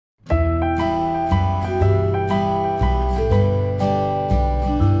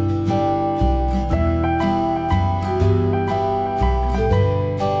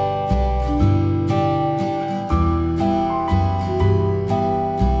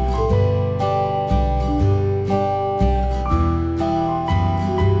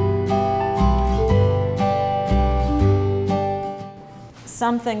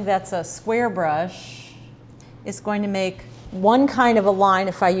something that's a square brush is going to make one kind of a line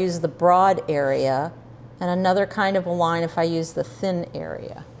if I use the broad area and another kind of a line if I use the thin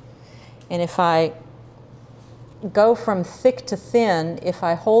area. And if I go from thick to thin, if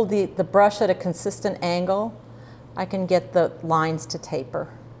I hold the brush at a consistent angle, I can get the lines to taper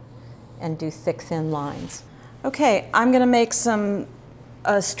and do thick, thin lines. Okay, I'm going to make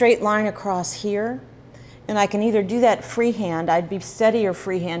a straight line across here. And I can either do that freehand. I'd be steadier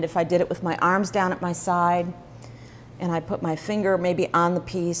freehand if I did it with my arms down at my side and I put my finger maybe on the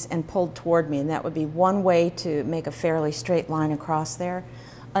piece and pulled toward me, and that would be one way to make a fairly straight line across there.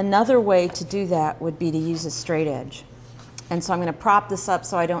 Another way to do that would be to use a straight edge. And so I'm going to prop this up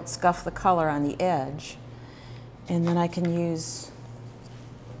so I don't scuff the color on the edge. And then I can use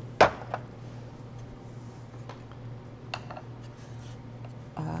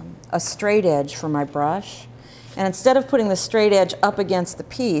a straight edge for my brush. And instead of putting the straight edge up against the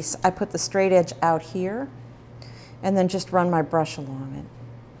piece, I put the straight edge out here and then just run my brush along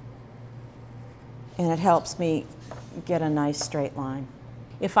it. And it helps me get a nice straight line.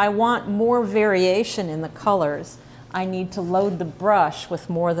 If I want more variation in the colors, I need to load the brush with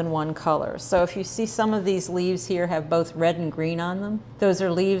more than one color. So if you see some of these leaves here have both red and green on them, those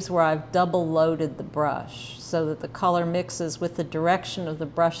are leaves where I've double loaded the brush so that the color mixes with the direction of the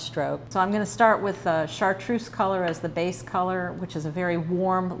brush stroke. So I'm going to start with chartreuse color as the base color, which is a very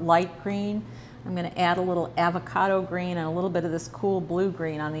warm light green. I'm going to add a little avocado green and a little bit of this cool blue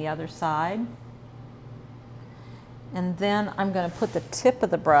green on the other side. And then I'm going to put the tip of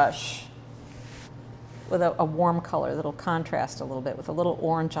the brush with a warm color that'll contrast a little bit with a little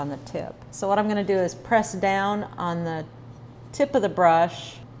orange on the tip. So what I'm going to do is press down on the tip of the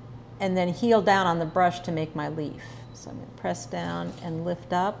brush and then heel down on the brush to make my leaf. So I'm going to press down and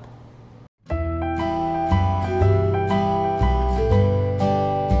lift up